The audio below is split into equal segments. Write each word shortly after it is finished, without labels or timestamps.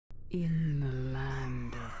In the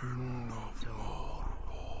land of Mordor,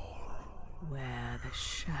 where the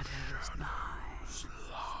shadows lie.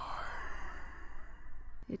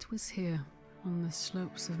 It was here, on the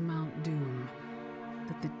slopes of Mount Doom,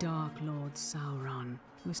 that the Dark Lord Sauron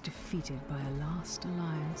was defeated by a last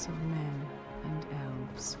alliance of men and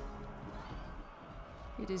elves.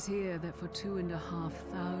 It is here that for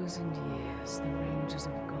 2,500 years the Rangers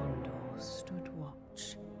of Gondor stood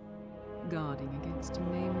watch, guarding against a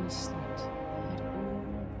nameless threat they had all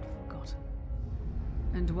but forgotten.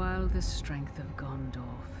 And while the strength of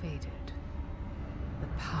Gondor faded, the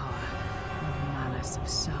power and malice of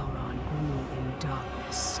Sauron grew in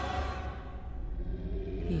darkness.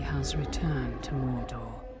 He has returned to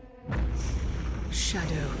Mordor.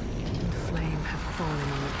 Shadow and flame have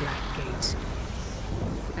fallen on the Black Gate,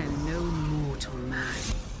 and no mortal man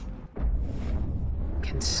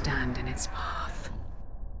can stand in its path.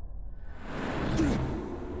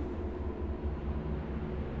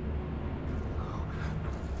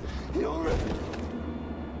 You're it!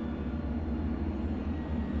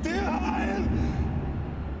 Dear Iron!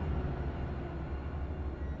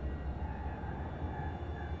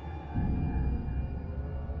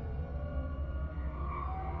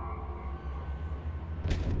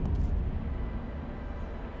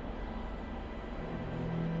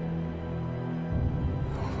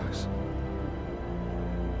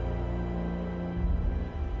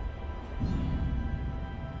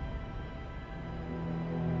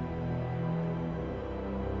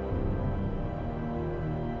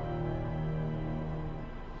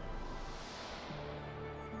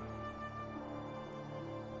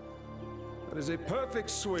 That is a perfect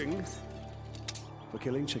swing for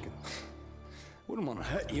killing chicken. Wouldn't want to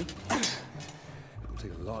hurt you. It'll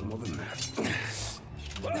take a lot more than that.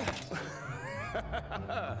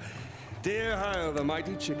 Dear Hyle, the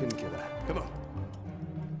mighty chicken killer. Come on.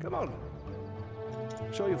 Come on.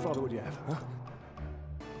 Show your father what you have,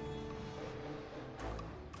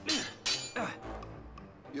 huh?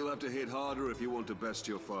 You'll have to hit harder if you want to best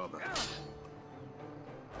your father.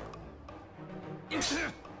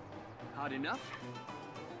 Hard enough?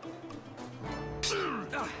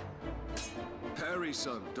 Parry,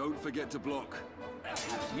 son. Don't forget to block. As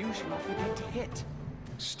usual, forget to hit.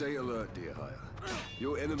 Stay alert, dear Hire.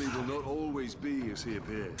 Your enemy will not always be as he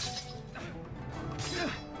appears.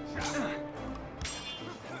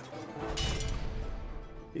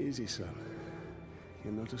 Easy, son.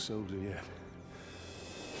 You're not a soldier yet.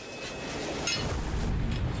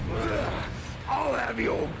 I'll have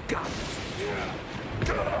your guts!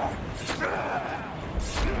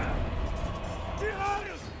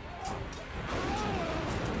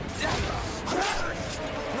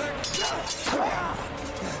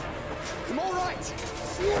 I'm all right!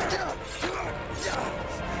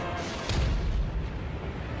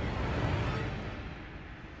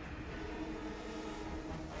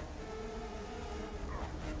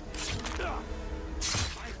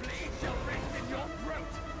 My blade shall rest in your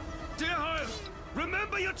throat! Dear Hire,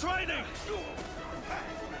 remember your training!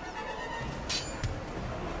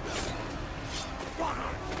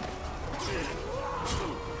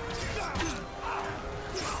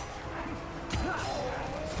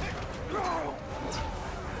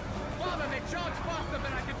 Father, they charge faster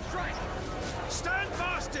than I can strike! Stand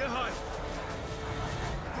fast, dear Hire!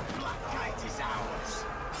 The Black Gate is ours!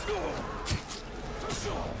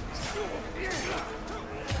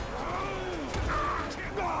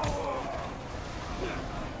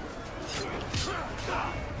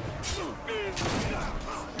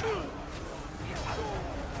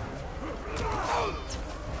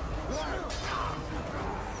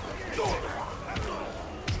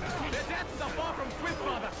 Their deaths are far from swift,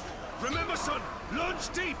 Father! Remember, son, lunge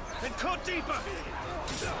deep and cut deeper!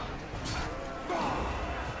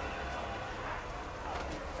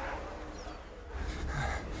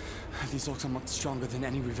 These orcs are much stronger than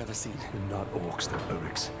any we've ever seen. They're not orcs, they're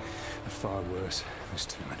Uruks. They're far worse. There's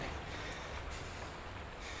too many.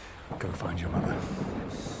 Go find your mother.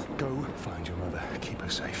 Go find your mother. Keep her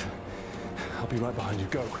safe. I'll be right behind you.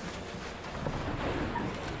 Go.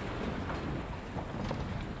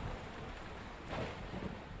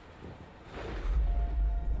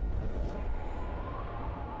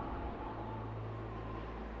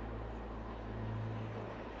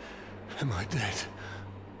 Am I dead?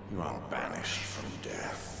 You are banished from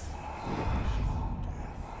death.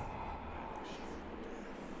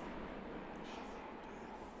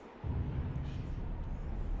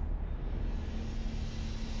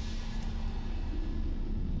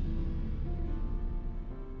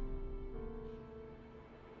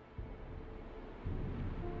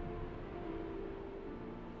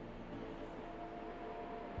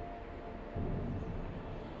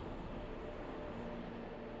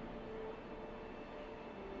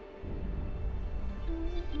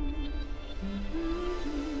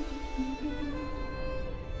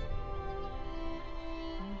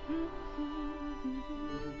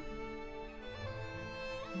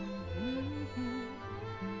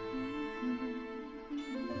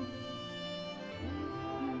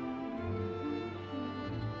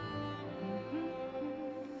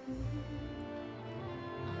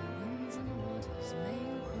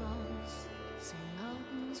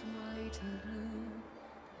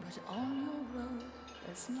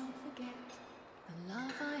 Let's not forget the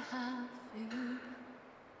love I have for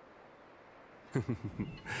you.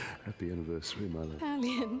 Happy anniversary, my love.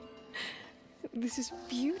 Talion, this is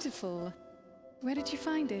beautiful. Where did you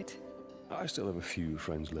find it? I still have a few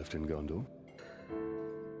friends left in Gondor.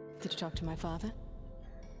 Did you talk to my father?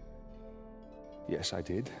 Yes, I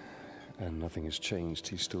did. And nothing has changed.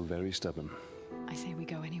 He's still very stubborn. I say we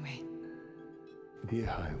go anyway. Dear,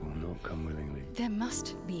 I will not come willingly. There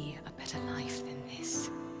must be a better life than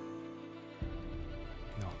this.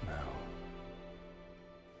 Not now.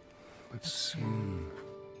 But soon.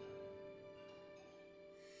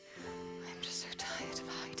 I'm just so tired of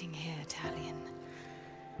hiding here, Talion.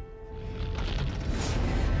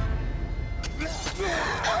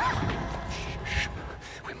 Shh.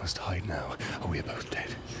 We must hide now, or we are both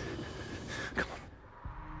dead. Come on.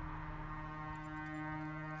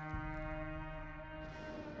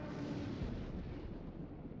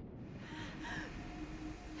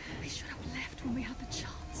 We should have left when we had the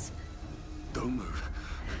chance. Don't move.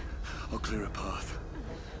 I'll clear a path.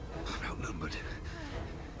 I'm outnumbered.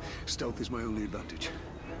 Stealth is my only advantage.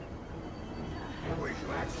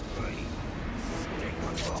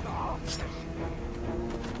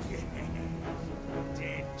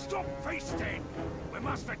 Stop feasting! We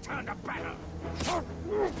must return to battle!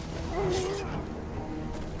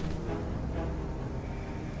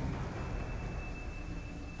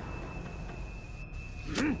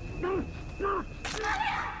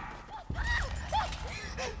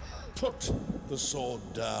 Put the sword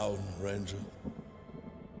down, Ranger.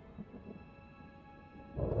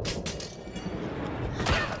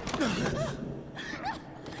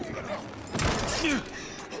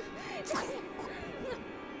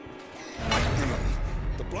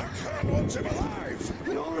 The Black Hand wants him alive!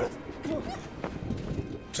 North!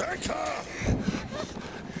 Take her!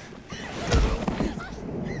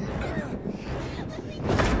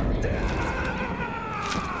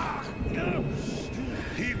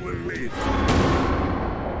 He will live.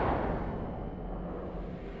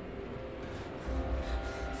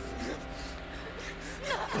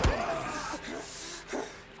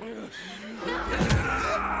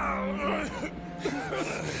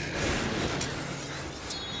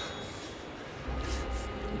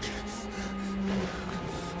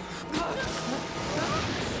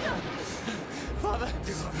 Father!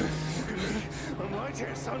 I'm right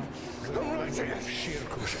here, son. I'm right here.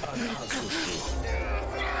 Shirkush Adhazushu.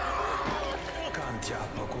 Kantya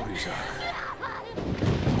Pakurizak.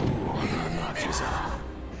 Nakiza.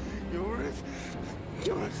 Yorith!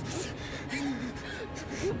 Yorith!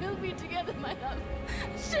 We'll be together, my love.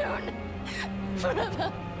 Soon.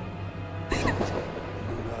 Forever.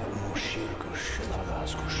 Gurarmu Shirkush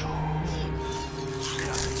Adhazushu.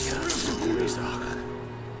 Kantya Pakurizak.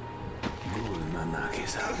 Gulna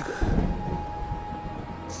Nakizak.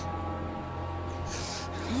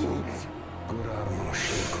 Gurarmu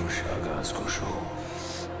Shirkush Adhazushu.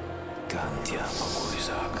 Kantya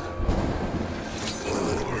Pakurizak.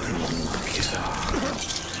 Gulna Nakizak.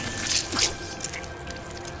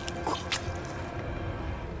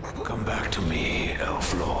 Come back to me,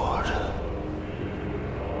 Elf Lord.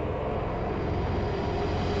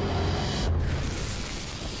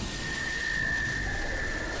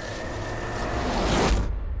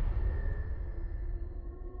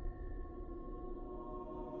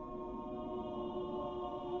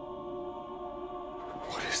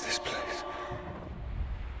 What is this place?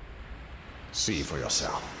 See for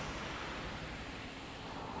yourself.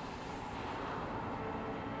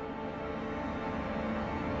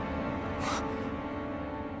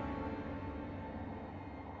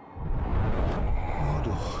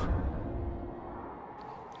 Mordor.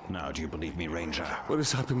 Now do you believe me, Ranger? What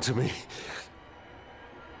has happened to me?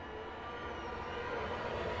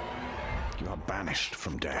 You are banished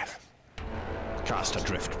from death. Cast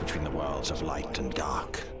adrift between the worlds of light and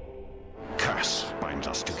dark. Curse binds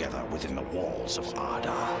us together within the walls of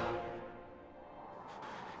Ardar.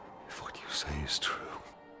 If what you say is true,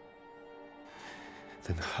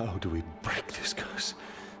 then how do we break this curse?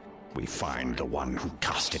 We find the one who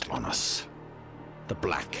cast it on us. The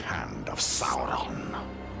Black Hand of Sauron.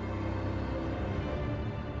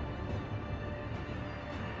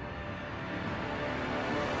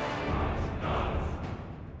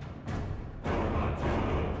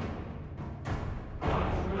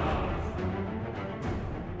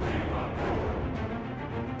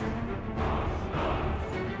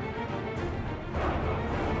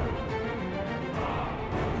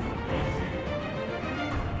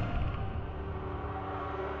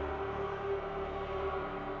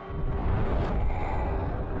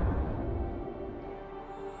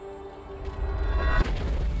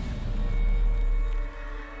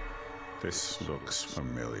 This looks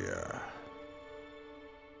familiar.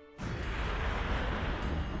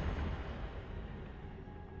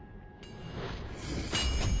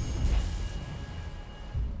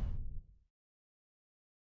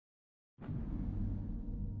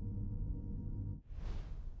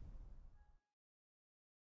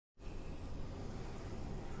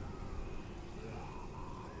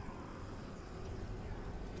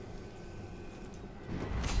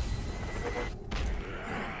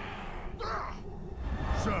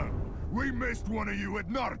 So, we missed one of you at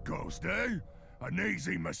Narcos, eh? An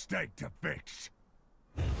easy mistake to fix.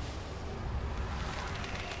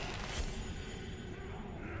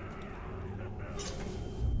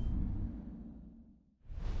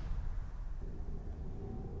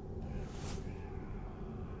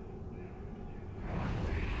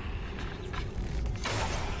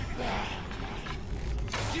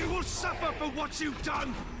 You will suffer for what you've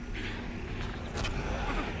done!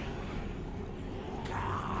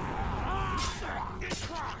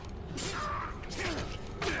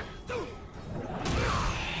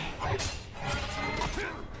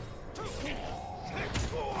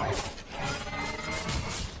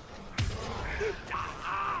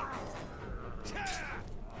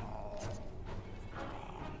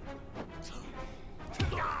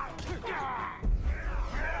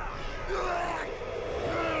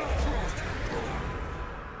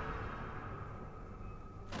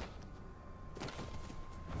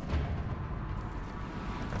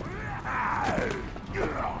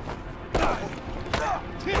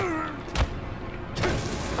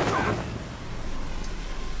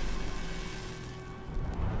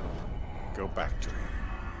 Go back to him.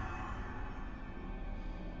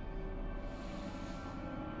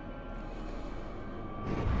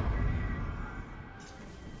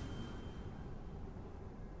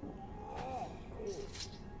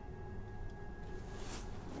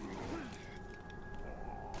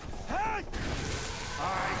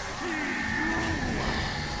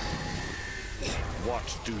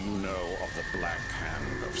 What do you know of the Black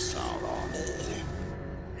Hand of Sauron?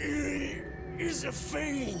 He is a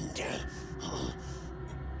fiend,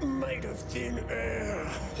 made of thin air.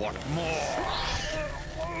 What more?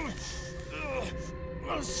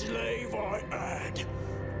 A slave I had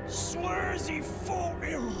swears he fought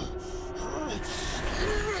him.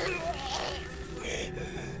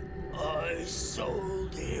 I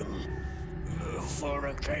sold him for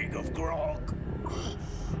a keg of grog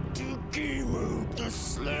to Gimu the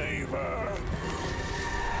slaver.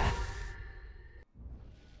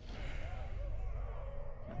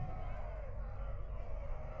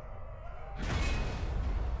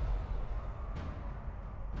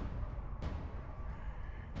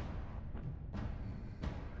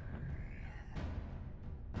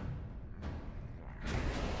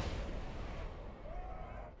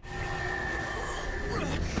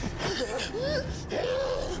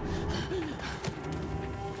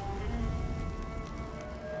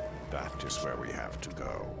 That is where we have to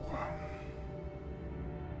go.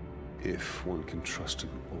 If one can trust an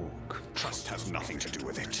orc. Trust has nothing to do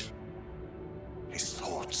with it. His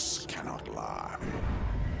thoughts cannot lie.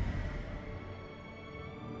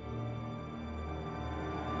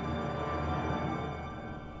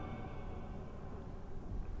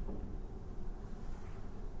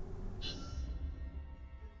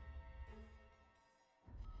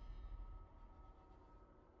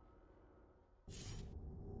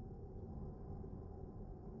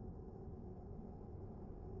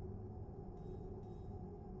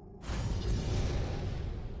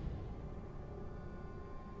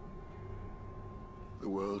 The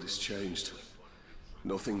world has changed.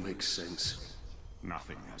 Nothing makes sense.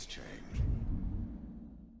 Nothing has changed.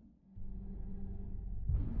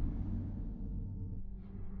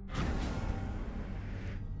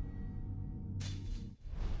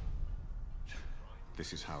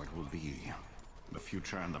 This is how it will be. The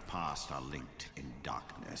future and the past are linked in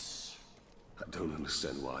darkness. I don't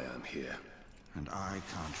understand why I'm here. And I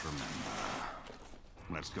can't remember.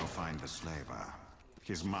 Let's go find the slaver.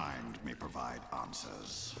 His mind may provide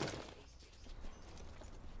answers.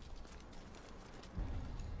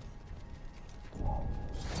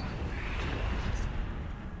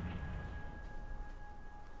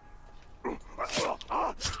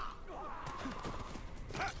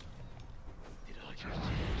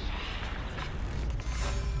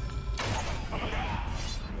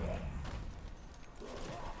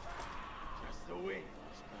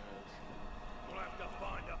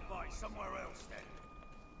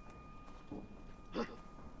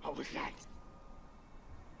 What was that?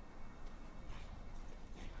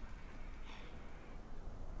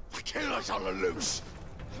 The killer's on the loose!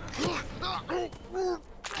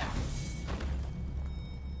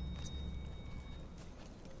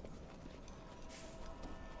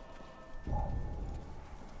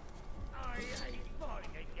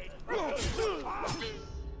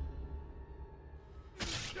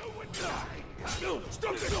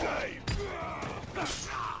 Stop the slave!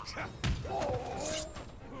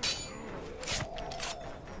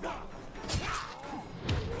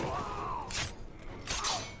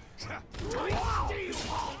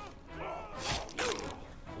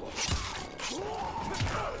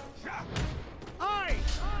 Oi!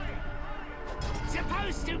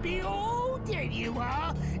 Supposed to be all dead, you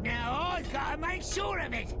are. Now I've got to make sure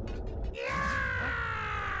of it.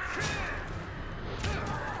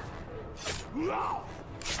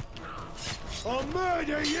 I'll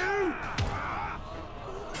murder you!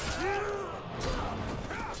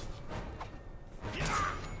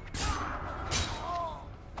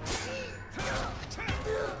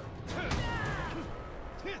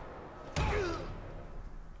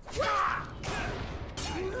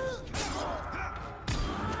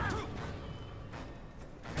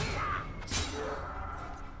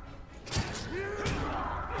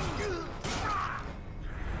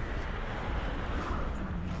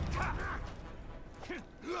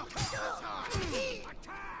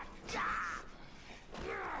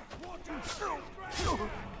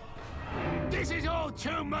 This is all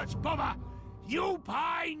too much bother. You'll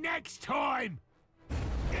pay next time.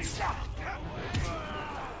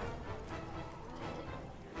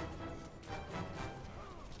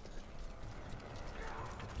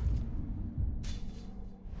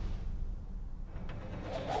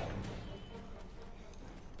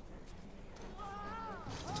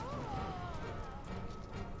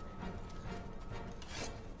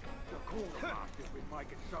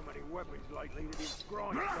 Making so many weapons lately that his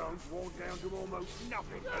grindstones worn down to almost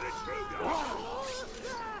nothing.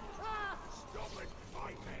 Stop it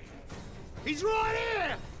fighting! He's right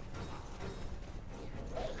here!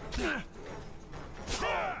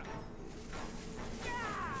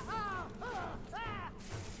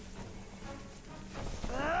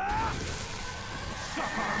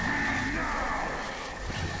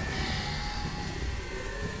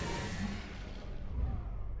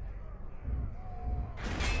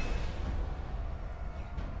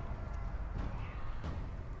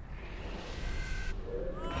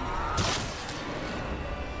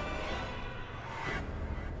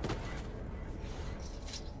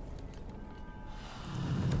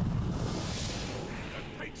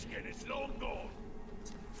 Long gone.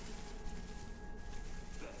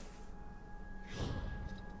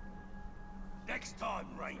 Next time,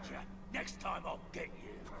 Ranger. Next time I'll get you.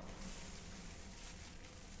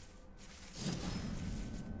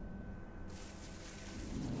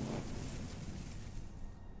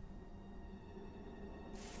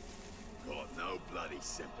 Got no bloody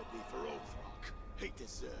sympathy for Ulfrock. He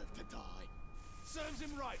deserved to die. Serves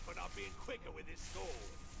him right for not being quicker with his sword.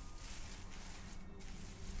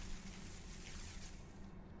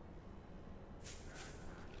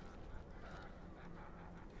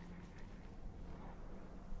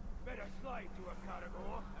 Met a slave to a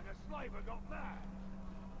Caragor, and a slaver got mad.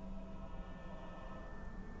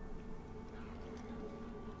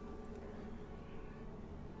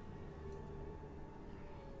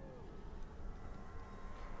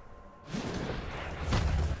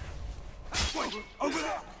 Wait! Over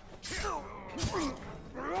there!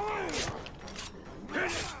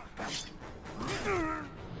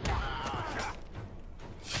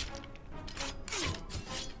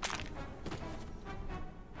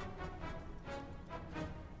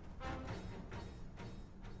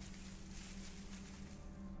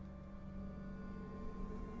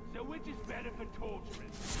 So which is better for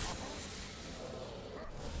torturing?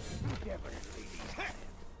 Definitely these.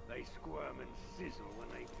 They squirm and sizzle when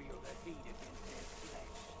they feel the heat against their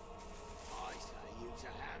flesh. I say use a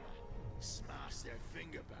hammer. Smash their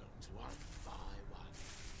finger bones one by one.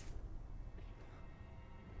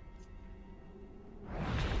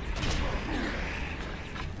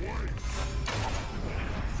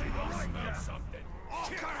 See, I smell something.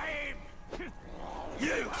 After him!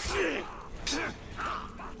 You!